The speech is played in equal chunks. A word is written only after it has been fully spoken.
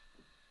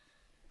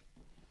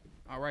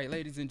All right,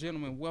 ladies and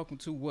gentlemen, welcome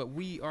to what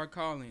we are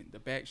calling the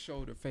Back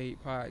Shoulder Fade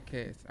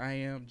Podcast. I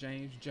am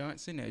James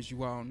Johnson, as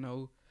you all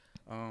know.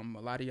 A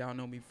lot of y'all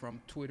know me from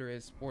Twitter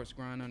as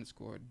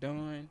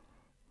sportsgrind_done.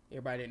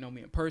 Everybody that know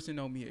me in person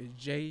know me as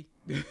Jay.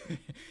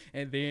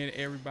 And then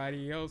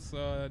everybody else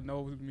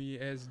knows me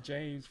as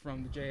James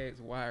from the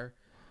Jags Wire.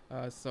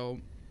 So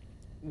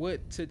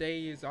what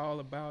today is all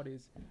about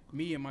is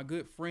me and my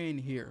good friend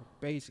here,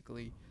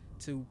 basically,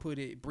 to put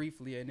it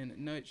briefly and in a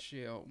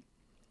nutshell,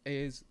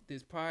 is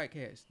this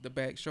podcast, the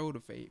Back Shoulder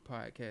Fade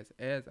podcast,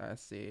 as I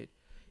said,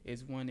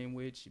 is one in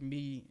which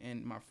me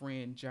and my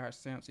friend Josh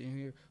Sampson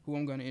here, who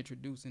I'm going to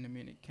introduce in a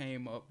minute,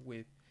 came up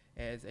with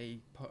as a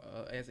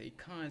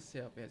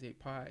concept, as a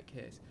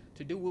podcast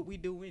to do what we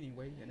do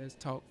anyway, and that's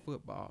talk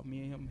football. Me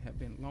and him have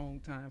been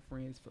longtime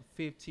friends for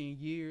 15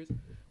 years.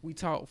 We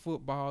talk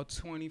football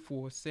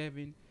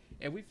 24/7,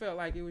 and we felt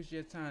like it was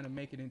just time to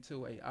make it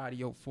into a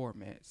audio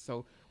format.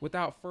 So,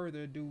 without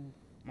further ado,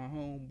 my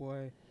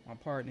homeboy, my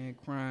partner in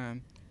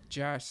crime,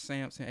 Josh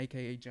Sampson,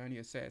 aka Johnny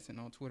Assassin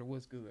on Twitter.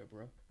 What's good,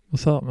 bro?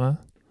 What's up, man?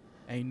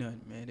 Ain't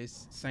nothing, man.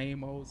 It's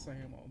same old,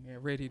 man.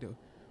 Ready to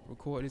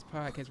record this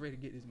podcast, ready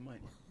to get this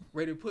money,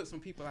 ready to put some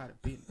people out of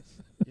business,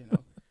 you know?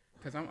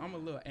 Because I'm a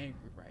little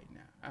angry right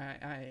now.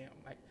 I am.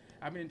 Like,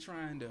 I've been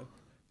trying to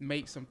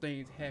make some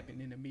things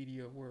happen in the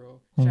media world.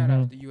 Shout Mm-hmm.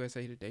 out to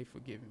USA Today for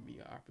giving me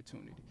an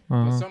opportunity. But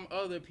Uh-huh. some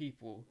other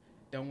people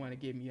don't want to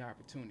give me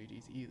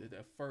opportunities either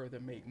to further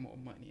make more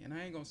money. And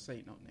I ain't gonna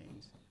say no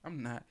names.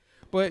 I'm not.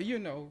 But you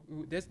know,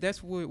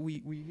 that's what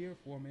we here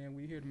for, man.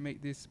 We here to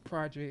make this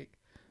project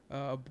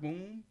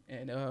boom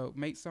and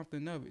make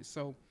something of it.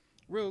 So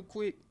real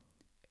quick,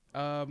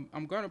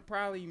 I'm gonna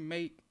probably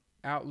make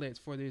outlets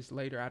for this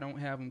later. I don't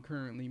have them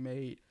currently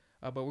made,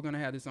 but we're gonna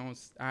have this on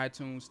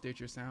iTunes,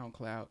 Stitcher,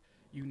 SoundCloud.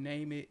 You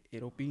name it,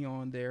 it'll be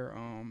on there.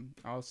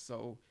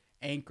 Also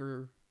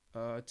Anchor,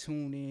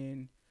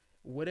 TuneIn,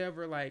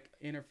 whatever like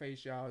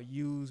interface y'all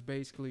use.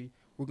 Basically,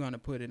 we're gonna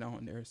put it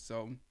on there.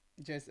 So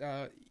just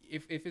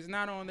if it's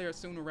not on there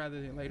sooner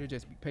rather than later,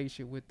 just be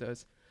patient with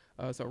us.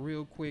 So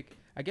real quick,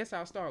 I guess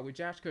I'll start with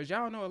Josh because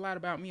y'all know a lot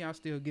about me. I'll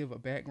still give a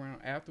background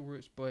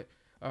afterwards, but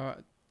uh,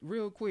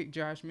 real quick,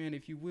 Josh, man,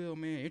 if you will,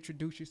 man,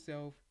 introduce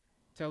yourself.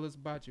 Tell us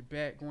about your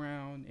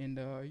background, and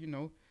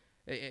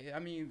I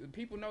mean,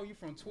 people know you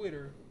from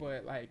Twitter,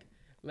 but like,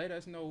 let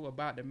us know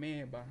about the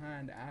man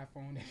behind the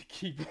iPhone and the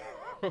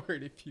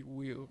keyboard, if you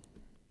will.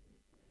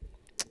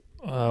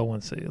 I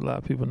wouldn't say a lot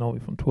of people know me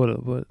from Twitter,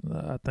 but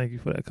I thank you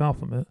for that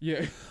compliment.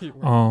 Yeah,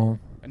 right. Um,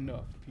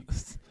 Enough, people.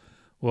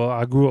 well,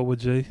 I grew up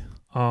with Jay,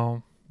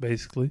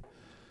 basically.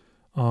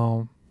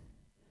 Um,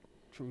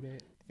 True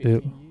that.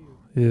 it, 15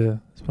 years. yeah,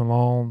 it's been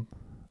long.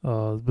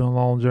 It's been a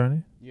long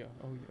journey. Yeah.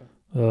 Oh yeah.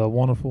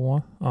 Wonderful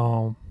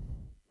one.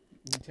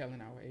 We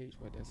telling our age,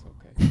 but that's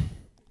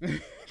okay.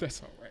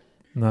 That's all right.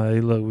 Nah,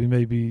 hey, look, we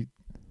may be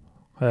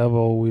however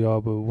old we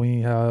are, but we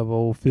ain't however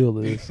old Phil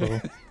is. So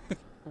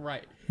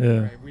Right. yeah,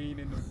 Right. We ain't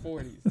in the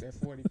 40s. They're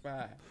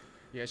 45.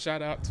 Yeah.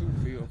 Shout out to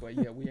Phil, but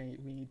yeah, we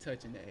ain't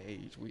touching that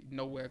age. We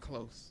nowhere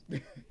close.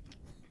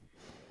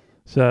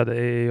 shout out to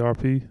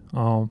AARP.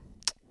 I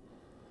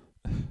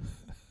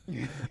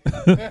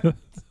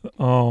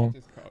Um,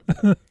 just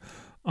called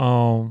you.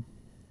 um,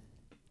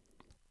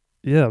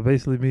 yeah,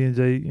 basically me and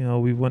Jay,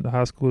 we went to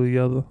high school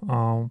together.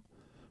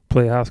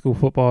 Played high school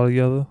football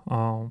together.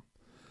 I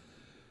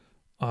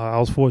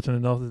was fortunate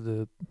enough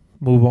to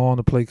move on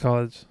to play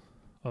college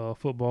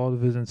football,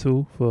 Division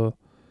II for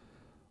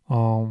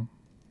um,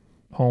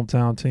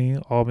 hometown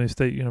team, Albany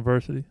State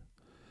University.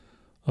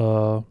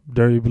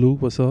 Dirty Blue,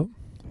 what's up? Hey,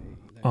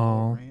 let it go,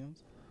 Um, Rams.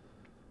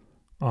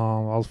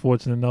 I was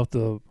fortunate enough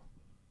to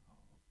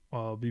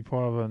be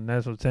part of a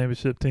national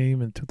championship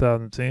team in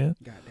 2010.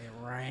 Got that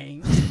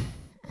ring.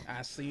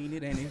 I seen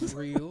it and it's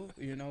real.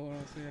 You know what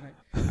I'm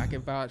saying? I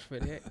can vouch for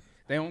that.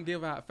 They don't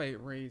give out fake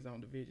rings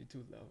on Division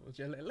II level.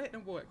 Just let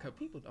them boy, cause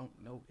people don't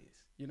know this.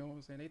 You know what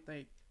I'm saying? They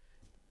think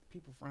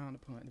people frown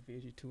upon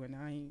Division II, and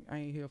I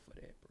ain't here for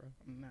that, bro.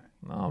 I'm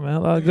not. No man, a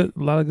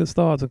lot of good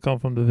stars have come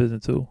from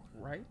Division II.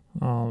 Right?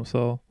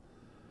 So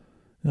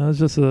it's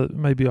just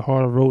maybe a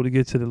harder road to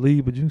get to the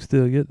league, but you can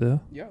still get there.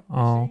 Yeah. You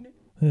Um, seen it?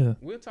 yeah.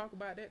 We'll talk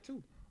about that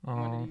too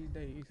one of these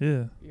days.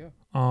 Yeah. Yeah.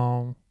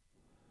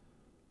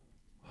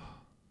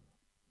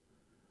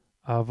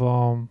 I've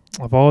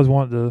always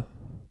wanted to.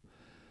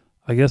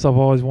 I guess I've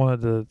always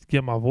wanted to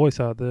get my voice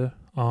out there.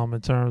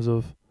 In terms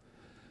of,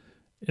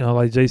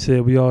 like Jay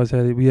said, we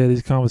had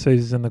these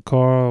conversations in the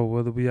car, or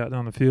whether we out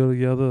on the field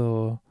together,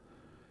 or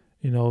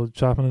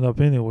chopping it up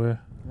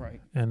anywhere.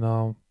 Right. And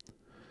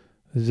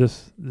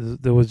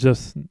there was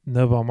just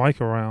never a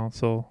mic around.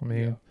 So I mean,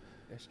 Yeah.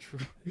 That's true.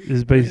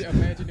 it's basically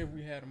Imagine if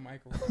we had a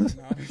microphone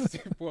now.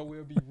 Boy,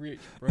 we'll be rich,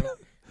 bro.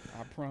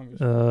 I promise.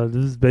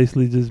 this is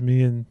basically just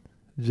me and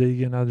Jay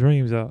getting our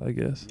dreams out, I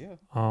guess. Yeah.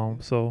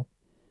 So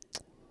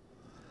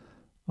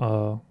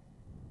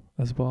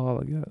that's about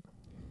all I got.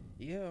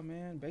 Yeah,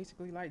 man.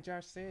 Basically, like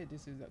Josh said,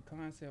 this is a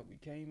concept we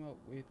came up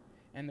with,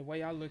 and the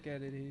way I look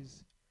at it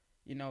is,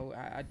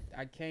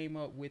 I came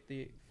up with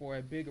it for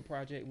a bigger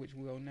project, which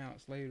we'll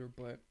announce later.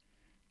 But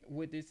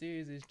what this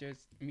is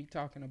just me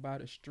talking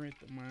about a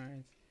strength of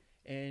mine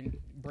and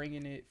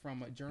bringing it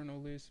from a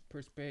journalist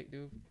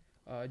perspective.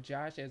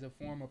 Josh, as a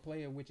former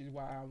player, which is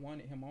why I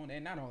wanted him on,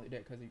 and not only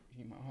that, because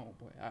he my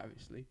homeboy,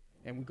 obviously,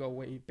 and we go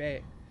way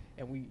back,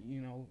 and we,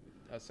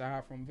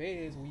 aside from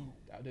Vez, we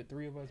the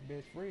three of us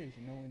best friends,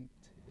 and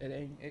it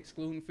ain't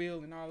excluding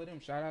Phil and all of them.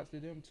 Shout outs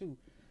to them too,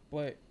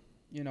 but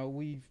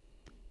we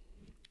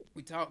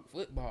talk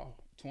football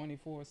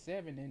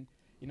 24/7,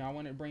 and I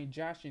want to bring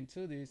Josh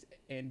into this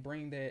and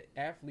bring that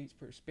athlete's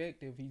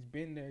perspective. He's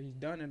been there, he's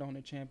done it on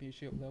a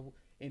championship level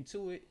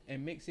into it,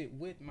 and mix it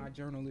with my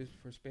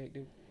journalist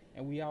perspective,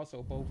 and we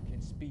also both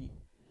can speak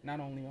not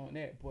only on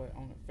that but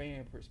on a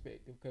fan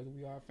perspective, because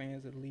we are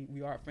fans of the league,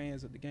 we are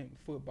fans of the game of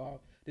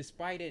football,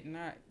 despite it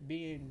not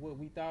being what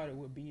we thought it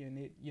would be, and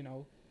it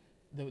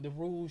the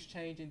rules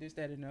changing, this,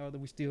 that, and the other.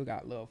 We still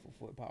got love for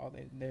football,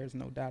 and there's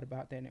no doubt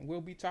about that. And we'll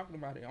be talking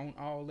about it on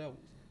all levels,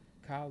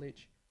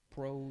 college,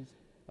 pros,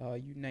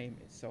 you name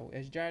it. So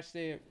as Josh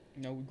said,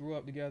 we grew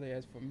up together.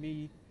 As for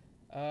me,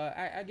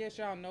 I guess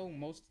y'all know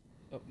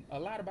a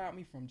lot about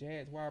me from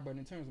Jaguar, but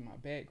in terms of my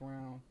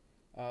background,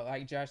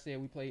 like Josh said,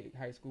 we played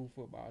high school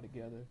football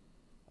together.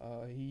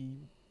 He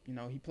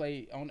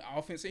played on the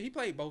offense. He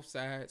played both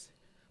sides,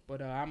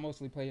 but I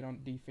mostly played on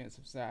the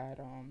defensive side.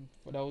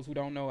 For those who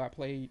don't know, I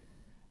played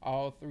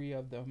all three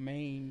of the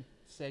main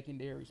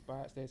secondary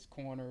spots. That's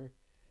corner,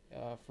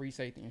 free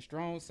safety, and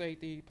strong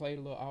safety. Played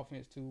a little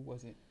offense too.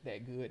 Wasn't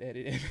that good at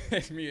it,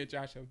 as me and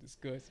Josh have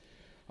discussed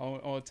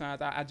on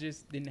times. I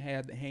just didn't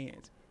have the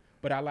hands,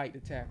 but I like to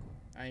tackle.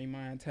 I ain't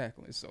mind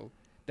tackling, so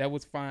that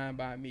was fine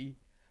by me.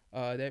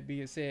 That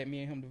being said,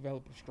 me and him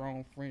developed a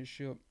strong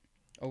friendship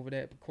over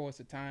that course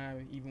of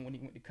time. Even when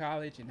he went to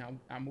college and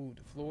I moved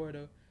to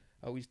Florida,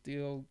 we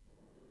still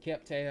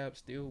kept tabs,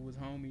 still was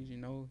homies,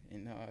 and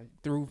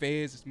through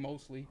Vez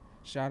mostly.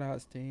 Shout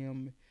outs to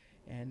him.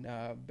 And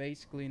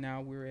basically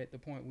now we're at the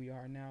point we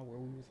are now where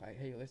we was like,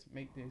 hey, let's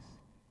make this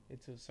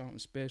into something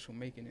special,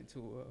 make it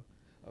into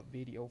a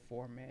video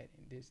format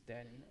and this,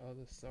 that, and the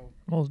other. So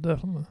Most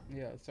definitely.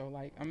 yeah, so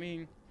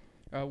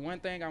one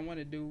thing I want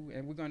to do,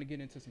 and we're going to get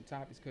into some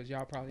topics because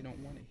y'all probably don't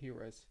want to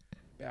hear us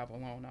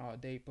babble on all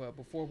day. But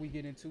before we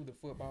get into the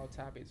football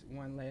topics,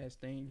 one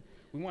last thing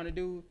we want to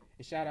do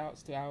is shout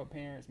outs to our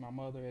parents. My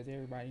mother, as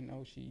everybody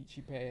knows, she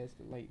passed,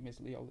 the late Miss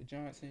Leola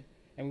Johnson.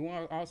 And we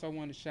also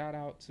want to shout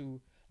out to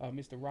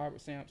Mr.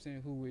 Robert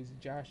Sampson, who is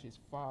Josh's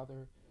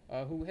father,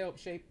 who helped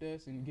shape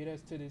us and get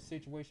us to this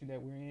situation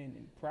that we're in.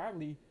 And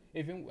probably,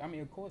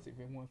 of course, if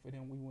it weren't for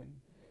them, we wouldn't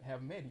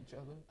have met each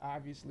other,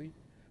 obviously.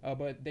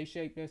 But they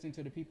shaped us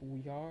into the people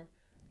we are.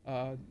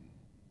 Uh,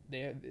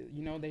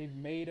 they've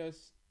made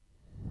us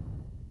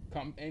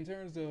come in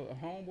terms of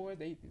homeboys.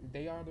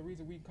 They are the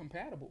reason we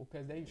compatible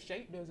because they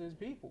shaped us as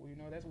people.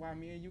 That's why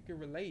me and you can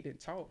relate and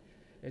talk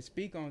and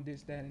speak on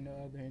this, that, and the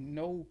other, and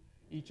know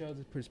each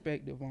other's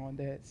perspective on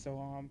that.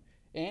 So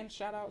and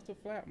shout out to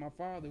Flap, my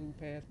father, who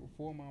passed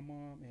before my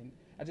mom. And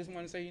I just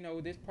want to say,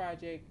 this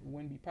project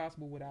wouldn't be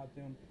possible without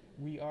them.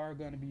 We are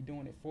going to be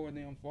doing it for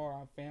them, for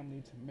our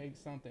family, to make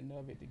something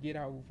of it, to get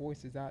our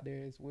voices out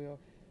there as well.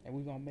 And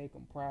we're going to make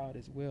them proud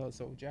as well.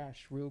 So,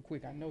 Josh, real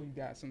quick, I know you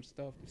got some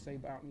stuff to say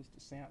about Mr.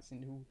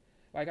 Sampson, who,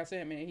 like I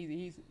said, man,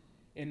 he's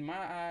in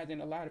my eyes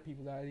and a lot of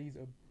people's eyes, he's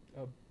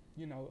a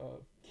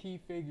key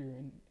figure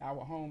in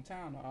our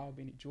hometown of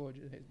Albany,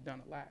 Georgia, has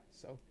done a lot.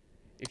 So,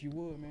 if you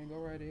would, man, go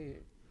right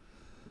ahead.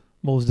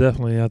 Most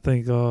definitely. I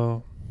think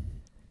I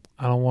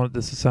don't want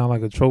this to sound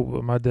like a trope,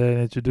 but my dad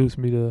introduced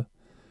me to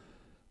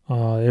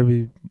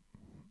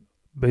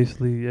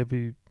basically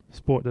every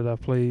sport that I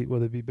played,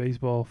 whether it be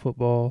baseball,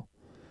 football,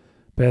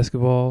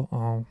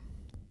 basketball.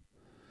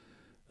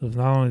 It was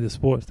not only the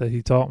sports that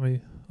he taught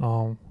me.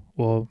 Flipping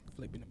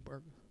a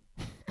burger.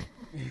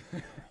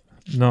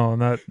 No,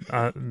 not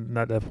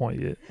that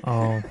point yet.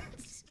 It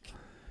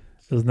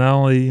was not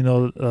only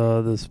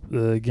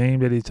the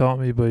game that he taught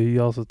me, but he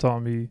also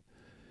taught me.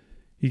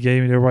 He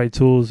gave me the right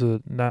tools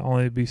to not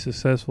only be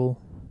successful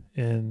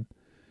in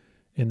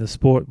the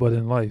sport, but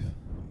in life.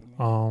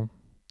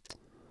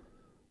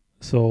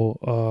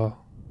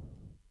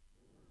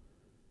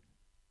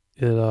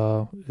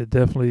 It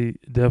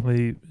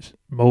definitely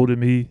molded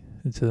me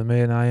into the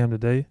man I am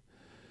today.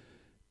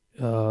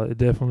 It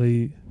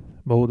definitely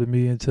molded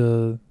me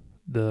into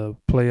the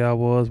player I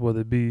was,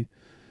 whether it be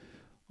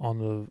on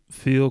the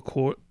field,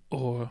 court,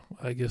 or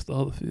I guess the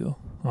other field.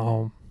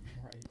 Right.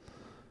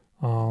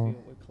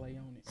 Field with clay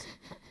on it.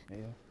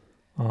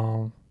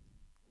 Yeah.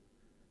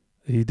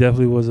 He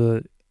definitely was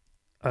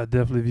I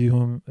definitely view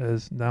him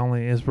as not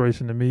only an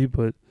inspiration to me,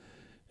 but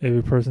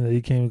every person that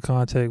he came in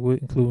contact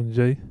with, including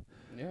Jay.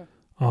 Yeah.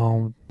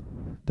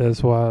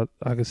 That's why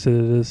I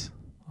consider this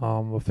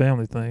a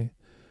family thing.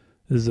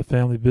 This is a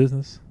family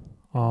business.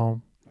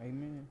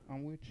 Amen.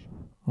 I'm with you.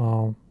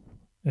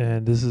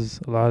 And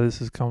a lot of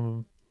this is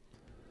coming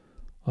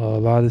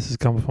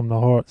from the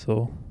heart.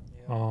 So,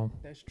 yeah,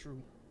 that's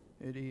true.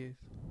 It is.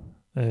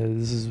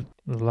 And this is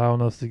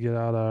allowing us to get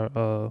out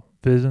our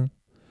vision,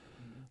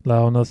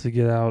 allowing us to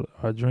get out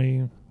our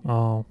dream,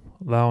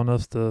 allowing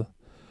us to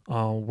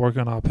work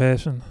on our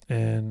passion.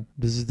 And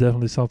this is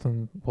definitely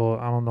something. Well,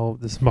 I don't know.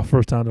 This is my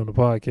first time doing the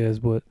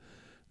podcast, but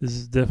this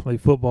is definitely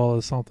football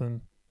is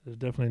something that's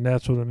definitely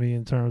natural to me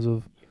in terms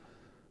of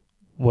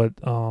what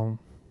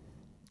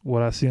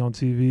I see on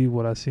TV,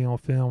 what I see on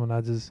film, and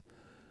I just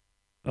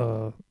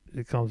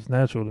it comes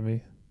natural to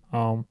me.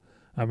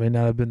 I may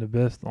not have been the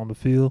best on the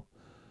field.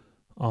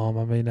 I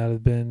may not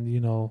have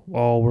been,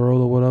 all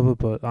world or whatever,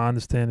 but I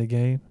understand the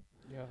game.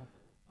 Yeah.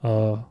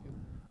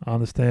 I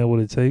understand what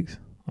it takes.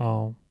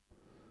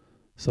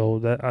 So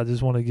that I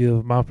just want to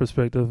give my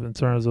perspective in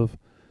terms of,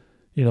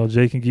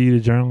 Jay can give you the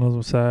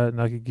journalism side,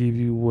 and I can give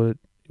you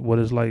what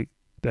it's like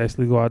to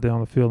actually go out there on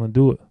the field and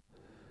do it.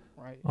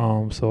 Right.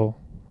 So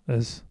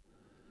that's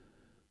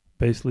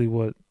basically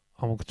what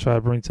I'm gonna try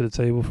to bring to the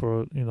table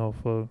for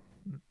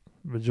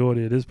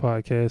majority of this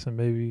podcast, and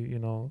maybe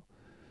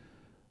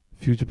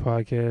future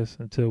podcasts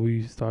until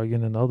we start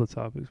getting into other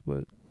topics.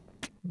 But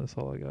that's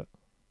all I got.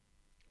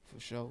 For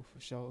sure.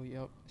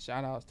 Yep.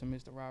 Shout outs to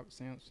Mr. Robert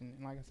Sampson.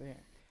 And like I said,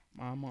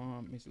 my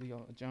mom, Miss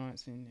Leo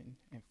Johnson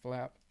and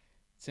Flap.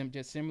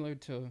 Just similar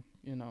to,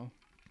 and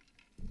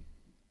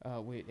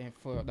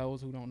for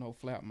those who don't know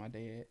Flap, my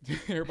dad.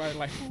 Everybody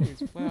like, who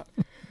is Flap?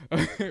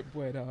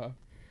 But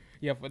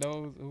yeah, for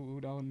those who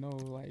don't know,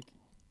 like,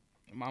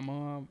 my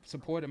mom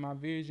supported my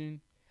vision.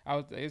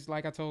 It's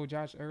like I told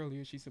Josh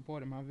earlier, she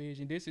supported my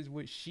vision. This is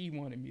what she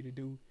wanted me to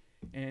do.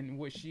 And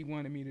what she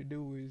wanted me to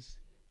do is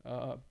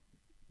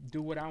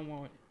do what I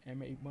want and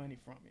make money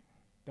from it.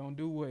 Don't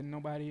do what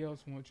nobody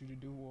else wants you to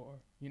do, or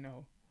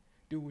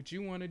do what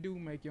you want to do,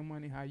 make your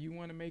money how you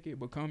want to make it,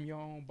 become your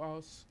own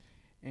boss.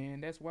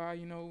 And that's why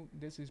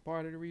this is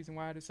part of the reason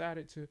why I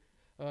decided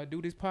to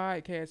do this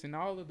podcast, and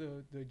all of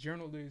the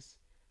journalist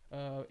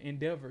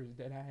endeavors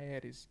that I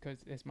had is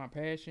because it's my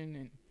passion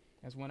and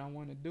that's what I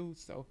want to do.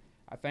 So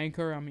I thank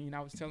her. I mean, I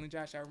was telling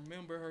Josh, I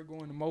remember her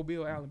going to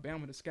Mobile,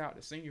 Alabama to scout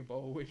the Senior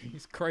Bowl, which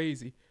is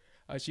crazy.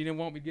 She didn't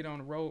want me to get on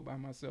the road by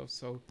myself,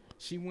 so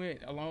she went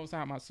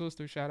alongside my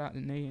sister. Shout out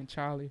to Nay and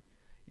Charlie,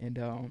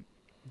 and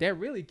that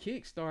really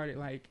kick-started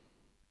like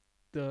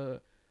the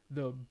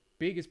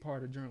biggest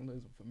part of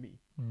journalism for me.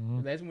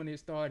 Mm-hmm. That's when it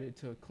started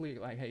to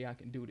click. Like, hey, I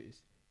can do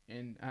this,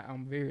 and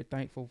I'm very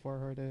thankful for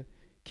her to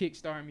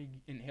kickstart me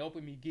and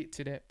helping me get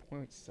to that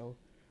point. So,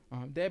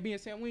 that being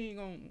said, we ain't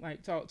gonna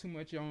like talk too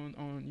much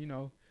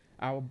on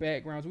our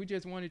backgrounds. We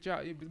just wanted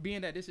y'all,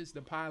 being that this is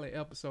the pilot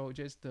episode,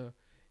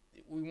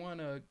 we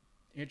want to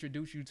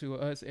introduce you to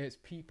us as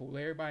people.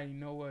 Let everybody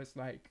know us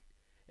like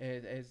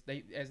as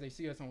they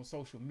see us on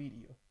social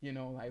media,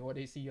 like, or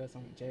they see us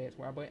on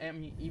Jazzwire. But I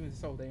mean, even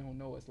so, they don't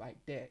know us like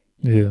that.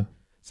 Yeah.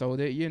 So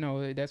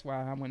that that's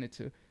why I wanted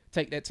to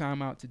take that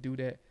time out to do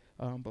that.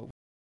 But